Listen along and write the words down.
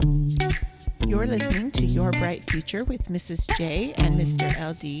You're listening to Your Bright Future with Mrs. J and Mr.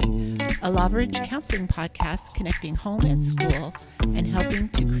 LD, a Loveridge counseling podcast connecting home and school and helping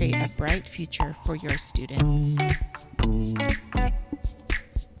to create a bright future for your students.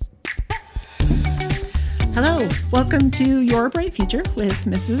 Hello, welcome to Your Bright Future with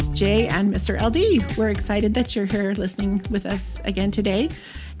Mrs. J and Mr. LD. We're excited that you're here listening with us again today.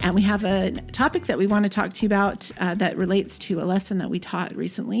 And we have a topic that we want to talk to you about that relates to a lesson that we taught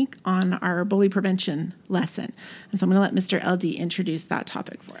recently on our bully prevention lesson. And so I'm going to let Mr. LD introduce that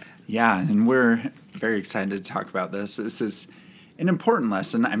topic for us. Yeah, and we're very excited to talk about this. This is an important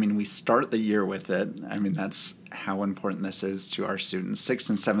lesson. I mean, we start the year with it. I mean, that's how important this is to our students. 6th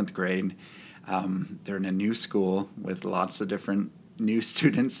and 7th grade, they're in a new school with lots of different new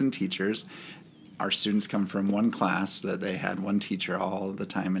students and teachers. Our students come from one class that they had one teacher all the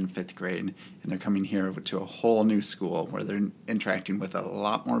time in 5th grade, and they're coming here to a whole new school where they're interacting with a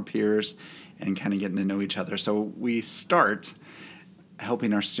lot more peers and kind of getting to know each other. So we start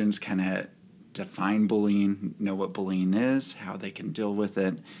helping our students kind of define bullying, know what bullying is, how they can deal with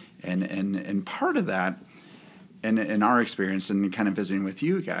it, and part of that, in our experience and kind of visiting with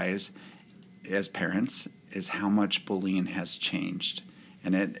you guys as parents, is how much bullying has changed.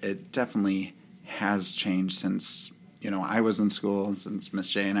 And it definitely has changed since, I was in school, since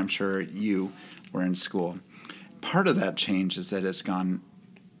Miss J, and I'm sure you were in school. Part of that change is that it's gone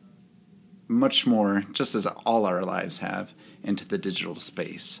much more, just as all our lives have, into the digital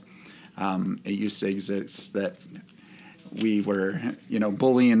space. It used to exist that we were,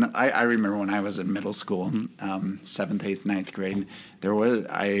 bullying. I remember when I was in middle school, 7th, 8th, 9th grade, there was,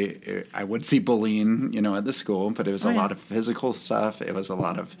 I would see bullying, at the school, but it was a lot of physical stuff. It was a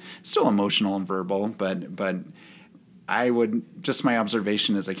lot of still emotional and verbal, but I would, just my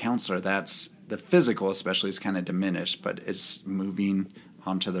observation as a counselor, that's the physical especially is kind of diminished, but it's moving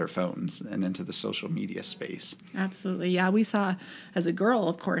onto their phones and into the social media space. Absolutely. Yeah, we saw as a girl,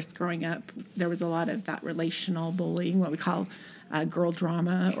 of course, growing up, there was a lot of that relational bullying, what we call girl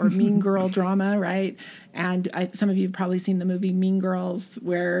drama or mean girl drama, right? And some of you have probably seen the movie Mean Girls,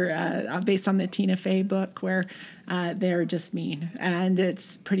 where based on the Tina Fey book, where they're just mean. And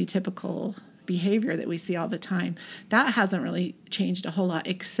it's pretty typical behavior that we see all the time. That hasn't really changed a whole lot,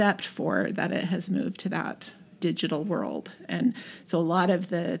 except for that it has moved to that digital world. And so a lot of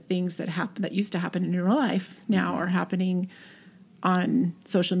the things that used to happen in real life now are happening on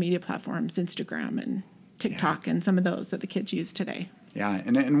social media platforms, Instagram and TikTok, and some of those that the kids use today. Yeah,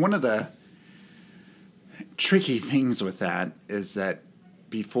 and one of the tricky things with that is that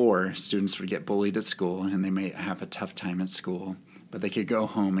before, students would get bullied at school and they may have a tough time at school, but they could go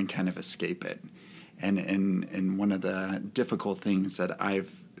home and kind of escape it. And one of the difficult things that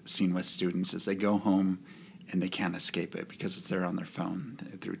I've seen with students is they go home and they can't escape it because it's there on their phone,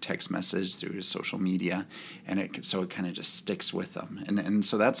 through text message, through social media, and so it kind of just sticks with them. And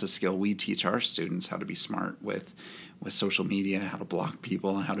so that's a skill we teach our students, how to be smart with social media, how to block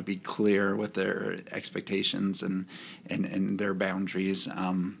people, how to be clear with their expectations and their boundaries.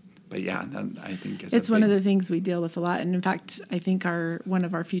 But yeah, that, I think is it's one of the things we deal with a lot. And in fact, I think one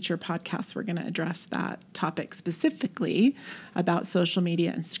of our future podcasts, we're going to address that topic specifically about social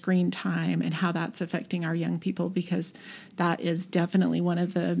media and screen time and how that's affecting our young people, because that is definitely one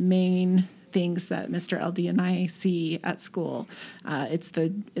of the main things that Mr. LD and I see at school.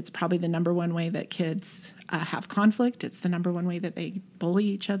 It's probably the number one way that kids have conflict. It's the number one way that they bully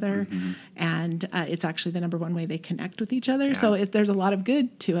each other, and it's actually the number one way they connect with each other. Yeah. So there's a lot of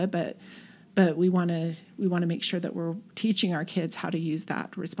good to it, but we want to make sure that we're teaching our kids how to use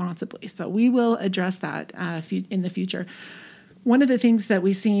that responsibly. So we will address that in the future. One of the things that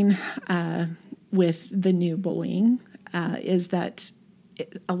we've seen with the new bullying is that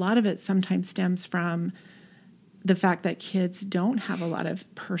a lot of it sometimes stems from the fact that kids don't have a lot of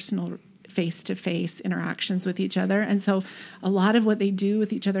personal face-to-face interactions with each other, and so a lot of what they do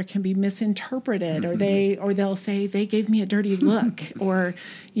with each other can be misinterpreted, or they'll say they gave me a dirty look, or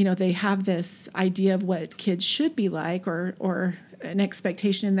they have this idea of what kids should be like, or an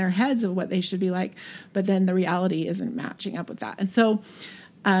expectation in their heads of what they should be like, but then the reality isn't matching up with that. And so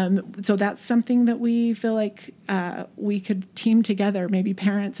that's something that we feel like we could team together, maybe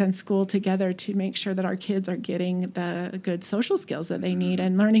parents and school together, to make sure that our kids are getting the good social skills that they need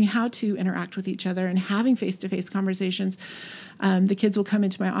and learning how to interact with each other and having face-to-face conversations. The kids will come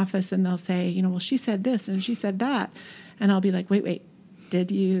into my office and they'll say, well, she said this and she said that. And I'll be like, wait,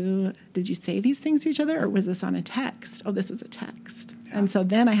 did you say these things to each other, or was this on a text? Oh, this was a text. Yeah. And so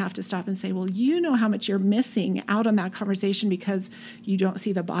then I have to stop and say, well, you know how much you're missing out on that conversation because you don't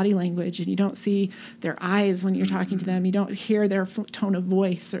see the body language and you don't see their eyes when you're talking to them. You don't hear their tone of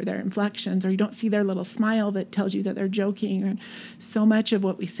voice or their inflections, or you don't see their little smile that tells you that they're joking. And so much of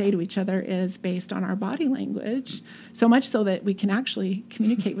what we say to each other is based on our body language, so much so that we can actually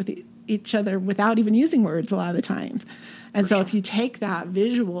communicate with each other without even using words a lot of the time. And so if you take that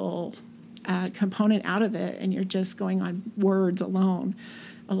visual component out of it and you're just going on words alone,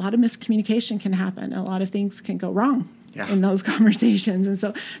 a lot of miscommunication can happen. A lot of things can go wrong in those conversations. And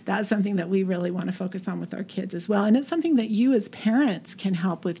so that's something that we really want to focus on with our kids as well. And it's something that you as parents can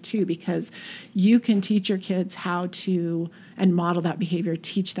help with too, because you can teach your kids how to, and model that behavior,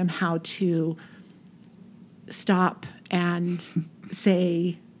 teach them how to stop and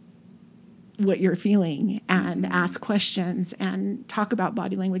say what you're feeling and ask questions and talk about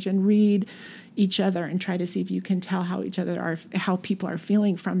body language and read each other and try to see if you can tell how people are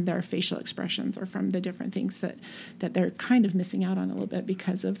feeling from their facial expressions or from the different things that they're kind of missing out on a little bit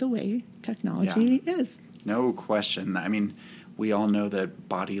because of the way technology is. No question. I mean, we all know that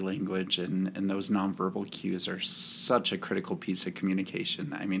body language and those nonverbal cues are such a critical piece of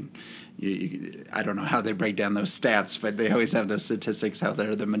communication. I mean, I don't know how they break down those stats, but they always have those statistics out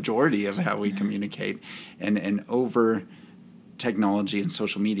there, the majority of how we communicate. And over technology and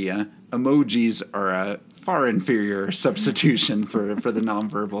social media, emojis are a far inferior substitution for the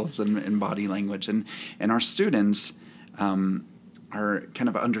nonverbals and body language. And our students are kind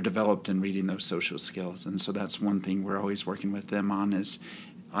of underdeveloped in reading those social skills. And so that's one thing we're always working with them on is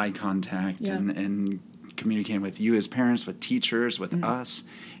eye contact and communicating with you as parents, with teachers, with us.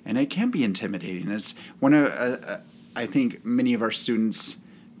 And it can be intimidating. It's one of, I think many of our students'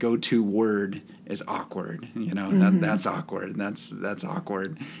 go-to word is awkward. You know, that's awkward. That's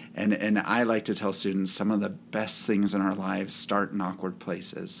awkward. And I like to tell students some of the best things in our lives start in awkward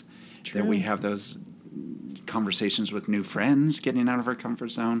places. True. That we have those conversations with new friends, getting out of our comfort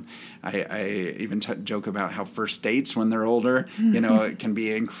zone. I even joke about how first dates when they're older, it can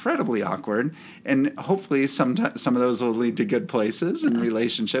be incredibly awkward. And hopefully some of those will lead to good places and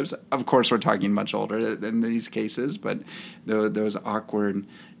relationships. Of course, we're talking much older than these cases, but those awkward,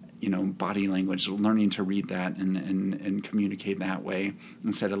 body language, learning to read that and communicate that way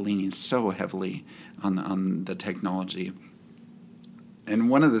instead of leaning so heavily on the technology. And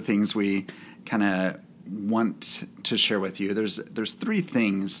one of the things we kind of want to share with you, there's 3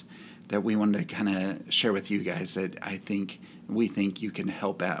 things that we want to kind of share with you guys that we think you can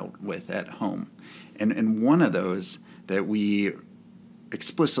help out with at home. And one of those that we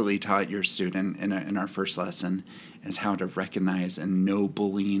explicitly taught your student in our first lesson is how to recognize and know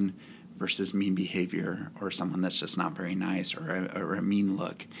bullying versus mean behavior or someone that's just not very nice or a mean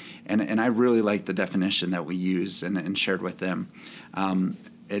look. And I really like the definition that we use and shared with them.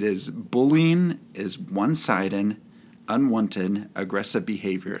 It is bullying is one-sided, unwanted, aggressive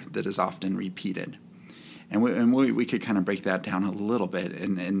behavior that is often repeated. And we could kind of break that down a little bit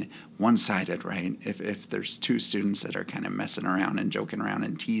and one-sided, right? If there's 2 students that are kind of messing around and joking around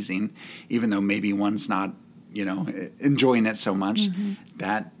and teasing, even though maybe one's not, enjoying it so much,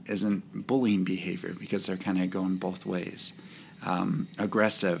 that isn't bullying behavior because they're kind of going both ways.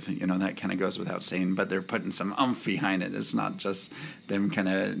 Aggressive, that kind of goes without saying, but they're putting some oomph behind it. It's not just them kind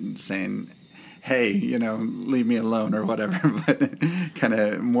of saying, hey, leave me alone or whatever, but kind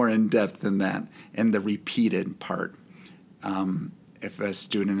of more in depth than that. And the repeated part. If a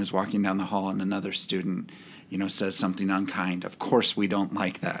student is walking down the hall and another student, says something unkind, of course we don't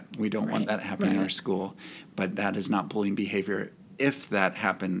like that. We don't want that happening in our school, but that is not bullying behavior. If that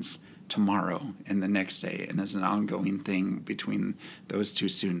happens tomorrow and the next day and is an ongoing thing between those 2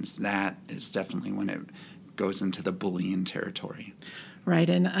 students, that is definitely when it goes into the bullying territory. Right.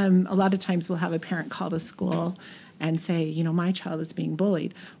 And a lot of times we'll have a parent call the school and say, my child is being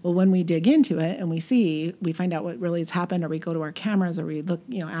bullied. Well, when we dig into it and we find out what really has happened, or we go to our cameras, or we look,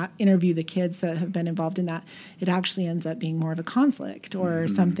 interview the kids that have been involved in that, it actually ends up being more of a conflict or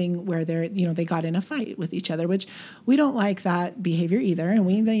something where they got in a fight with each other, which we don't like that behavior either. And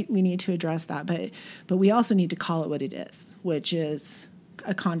we need to address that. But we also need to call it what it is, which is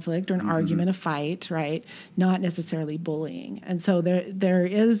a conflict or an argument, a fight, right? Not necessarily bullying. And so there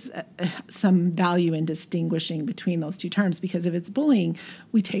is some value in distinguishing between those 2 terms, because if it's bullying,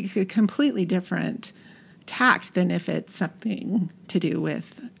 we take a completely different tact than if it's something to do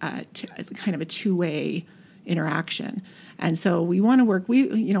with kind of a 2-way interaction. And so we want to work,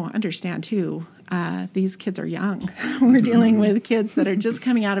 understand too, these kids are young. We're dealing with kids that are just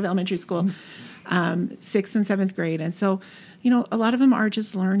coming out of elementary school, 6th and 7th grade. And so, a lot of them are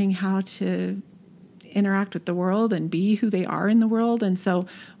just learning how to interact with the world and be who they are in the world. And so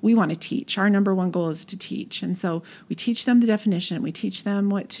we want to teach. Our number one goal is to teach. And so we teach them the definition. We teach them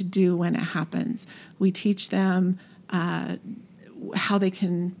what to do when it happens. We teach them how they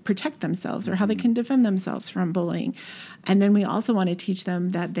can protect themselves or how they can defend themselves from bullying. And then we also want to teach them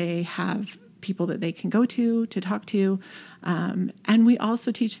that they have people that they can go to talk to. And we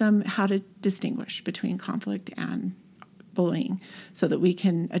also teach them how to distinguish between conflict and bullying so that we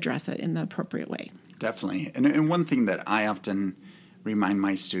can address it in the appropriate way. Definitely. And one thing that I often remind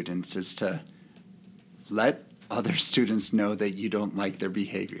my students is to let other students know that you don't like their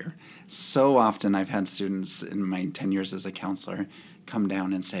behavior. So often I've had students in my 10 years as a counselor come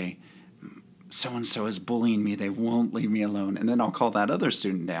down and say, so-and-so is bullying me. They won't leave me alone. And then I'll call that other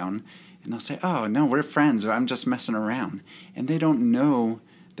student down and they'll say, oh, no, we're friends. I'm just messing around. And they don't know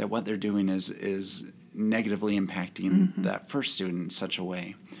that what they're doing is negatively impacting that first student in such a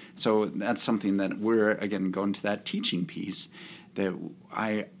way. So that's something that we're, again, going to that teaching piece that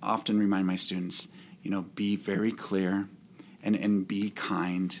I often remind my students, be very clear and be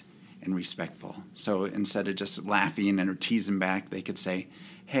kind and respectful. So instead of just laughing or teasing back, they could say,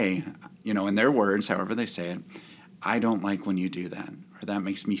 hey, in their words, however they say it, I don't like when you do that, or that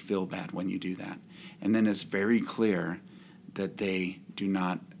makes me feel bad when you do that. And then it's very clear that they do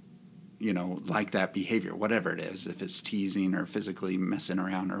not, like that behavior, whatever it is, if it's teasing or physically messing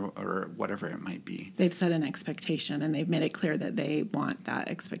around or whatever it might be. They've set an expectation and they've made it clear that they want that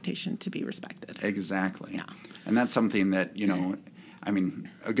expectation to be respected. Exactly. Yeah. And that's something that,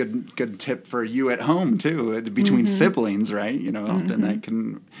 a good tip for you at home too, between siblings, right? Often that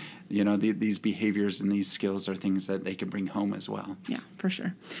can, these behaviors and these skills are things that they can bring home as well. Yeah, for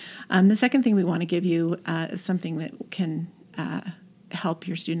sure. The second thing we want to give you is something that can help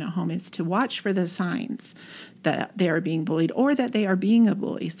your student at home is to watch for the signs that they are being bullied or that they are being a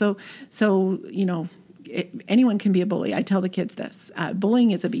bully. So anyone can be a bully. I tell the kids this.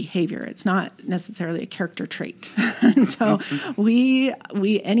 Bullying is a behavior. It's not necessarily a character trait. And so we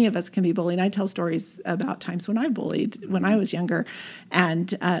any of us can be bullied. I tell stories about times when I bullied when I was younger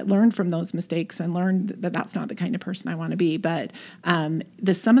and learned from those mistakes and learned that that's not the kind of person I want to be. But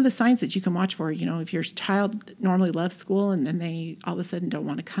some of the signs that you can watch for, if your child normally loves school and then they all of a sudden don't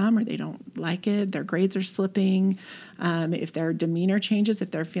want to come or they don't like it, their grades are slipping, if their demeanor changes,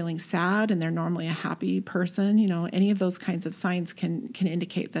 if they're feeling sad and they're normally a happy person, any of those kinds of signs can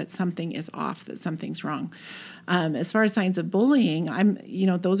indicate that something is off, that something's wrong. As far as signs of bullying,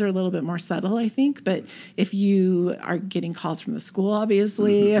 those are a little bit more subtle, I think. But if you are getting calls from the school,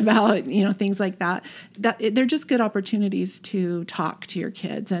 obviously, about, things like that, they're just good opportunities to talk to your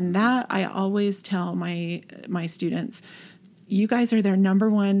kids. And that I always tell my students, you guys are their number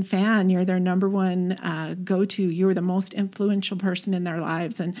one fan. You're their number one go-to. You're the most influential person in their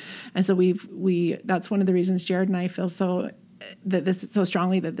lives. And so that's one of the reasons Jared and I feel so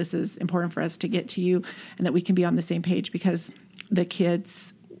strongly that this is important for us to get to you and that we can be on the same page because the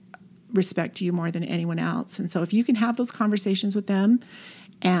kids respect you more than anyone else. And so if you can have those conversations with them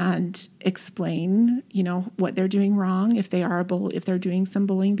and explain, what they're doing wrong, if they're doing some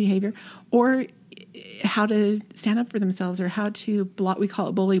bullying behavior, or how to stand up for themselves, or how to block, we call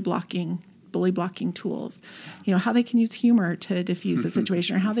it bully blocking tools, how they can use humor to diffuse the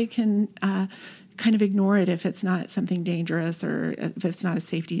situation, or how they can kind of ignore it if it's not something dangerous or if it's not a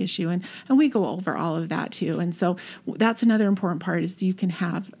safety issue. And we go over all of that too. And so that's another important part is you can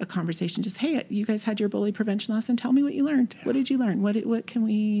have a conversation. Just, hey, you guys had your bully prevention lesson. Tell me what you learned. Yeah. What did you learn? What can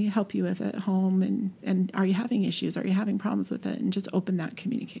we help you with at home? And are you having issues? Are you having problems with it? And just open that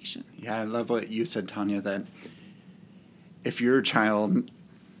communication. Yeah, I love what you said, Tanya, that if your child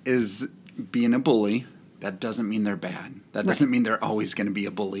is being a bully, that doesn't mean they're bad. That doesn't mean they're always going to be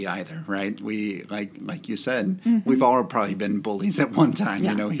a bully either, right? We, like you said, we've all probably been bullies at one time,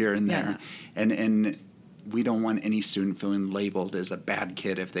 here and there. Yeah. And we don't want any student feeling labeled as a bad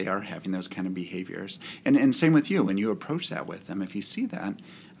kid if they are having those kind of behaviors. And same with you. When you approach that with them, if you see that,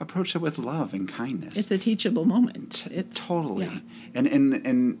 approach it with love and kindness. It's a teachable moment. Totally. Yeah.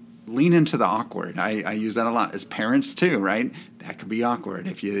 And lean into the awkward. I use that a lot as parents too, right? That could be awkward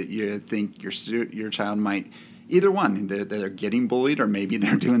if you think your child might, either one, they're getting bullied or maybe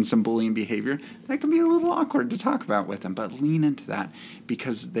they're doing some bullying behavior. That can be a little awkward to talk about with them, but lean into that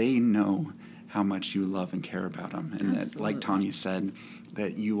because they know how much you love and care about them. And Absolutely. That, like Tanya said,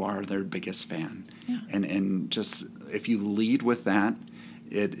 that you are their biggest fan. Yeah. And just if you lead with that,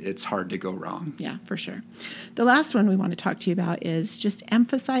 it's hard to go wrong. Yeah, for sure. The last one we want to talk to you about is just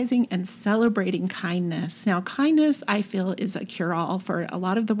emphasizing and celebrating kindness. Now, kindness, I feel, is a cure-all for a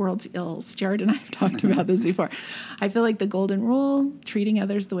lot of the world's ills. Jared and I have talked about this before. I feel like the golden rule, treating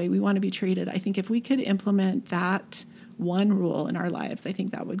others the way we want to be treated, I think if we could implement that one rule in our lives, I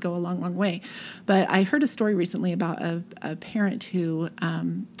think that would go a long, long way. But I heard a story recently about a parent who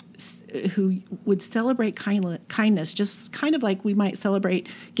would celebrate kindness, just kind of like we might celebrate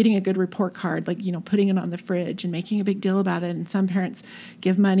getting a good report card, like, putting it on the fridge and making a big deal about it. And some parents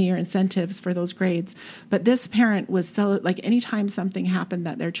give money or incentives for those grades. But this parent was like anytime something happened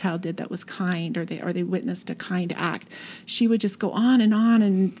that their child did that was kind, or they witnessed a kind act, she would just go on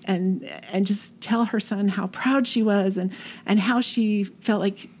and just tell her son how proud she was and how she felt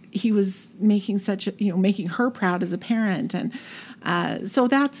like he was making making her proud as a parent. And so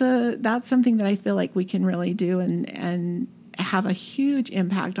that's something that I feel like we can really do and have a huge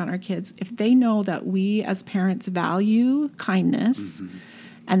impact on our kids. If they know that we as parents value kindness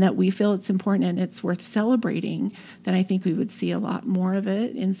and that we feel it's important and it's worth celebrating, then I think we would see a lot more of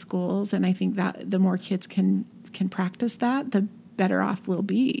it in schools. And I think that the more kids can practice that, the better off we'll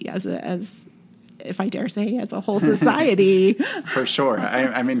be as if I dare say, as a whole society. For sure.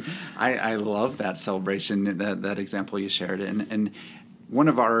 I love that celebration, that example you shared. And one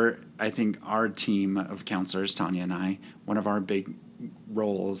of our team of counselors, Tanya and I, one of our big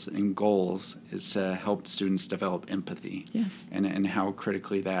roles and goals is to help students develop empathy. Yes. And how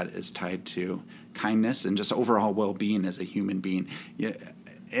critically that is tied to kindness and just overall well-being as a human being.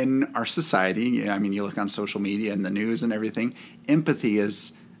 In our society, you look on social media and the news and everything, empathy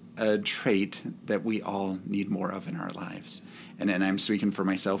is a trait that we all need more of in our lives. And I'm speaking for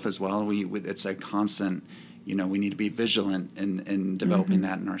myself as well. It's a constant, we need to be vigilant in developing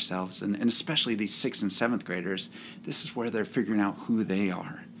that in ourselves. And especially these 6th and 7th graders, this is where they're figuring out who they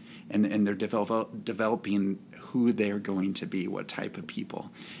are. And they're developing who they're going to be, what type of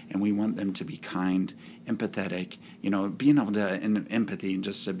people. And we want them to be kind, empathetic. Being able to, and empathy,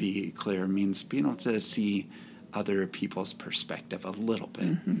 just to be clear, means being able to see other people's perspective a little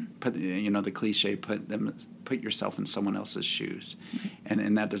bit. Put the cliche, put yourself in someone else's shoes.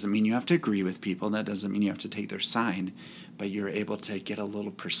 And that doesn't mean you have to agree with people. That doesn't mean you have to take their side, but you're able to get a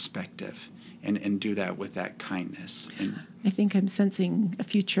little perspective and do that with that kindness. And I think I'm sensing a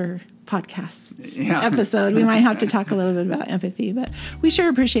future podcast episode. We might have to talk a little bit about empathy, but we sure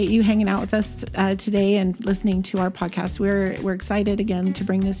appreciate you hanging out with us today and listening to our podcast. We're excited again to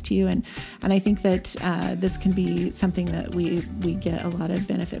bring this to you, and I think that this can be something that we get a lot of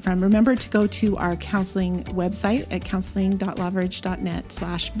benefit from. Remember to go to our counseling website at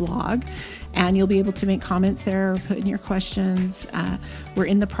counseling.lavridge.net/blog, and you'll be able to make comments there or put in your questions. We're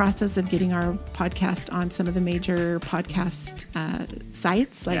in the process of getting our podcast on some of the major podcast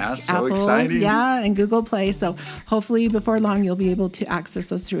sites like Apple, exciting. And Google Play. So hopefully before long you'll be able to access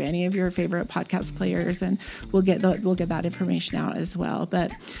those through any of your favorite podcast players, and we'll get that information out as well.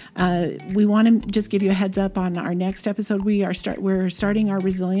 But we want to just give you a heads up on our next episode. We're starting our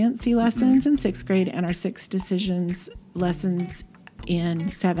resiliency lessons in 6th grade and our 6 decisions lessons in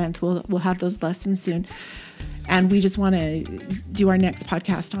 7th. We'll have those lessons soon. And we just want to do our next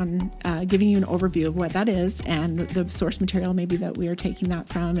podcast on giving you an overview of what that is and the source material maybe that we are taking that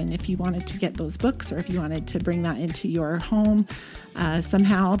from. And if you wanted to get those books or if you wanted to bring that into your home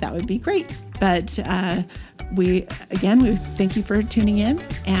somehow, that would be great. But we thank you for tuning in,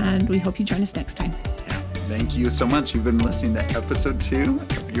 and we hope you join us next time. Thank you so much. You've been listening to episode 2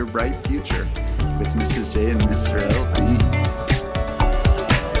 of Your Bright Future with Mrs. J and Mr. L.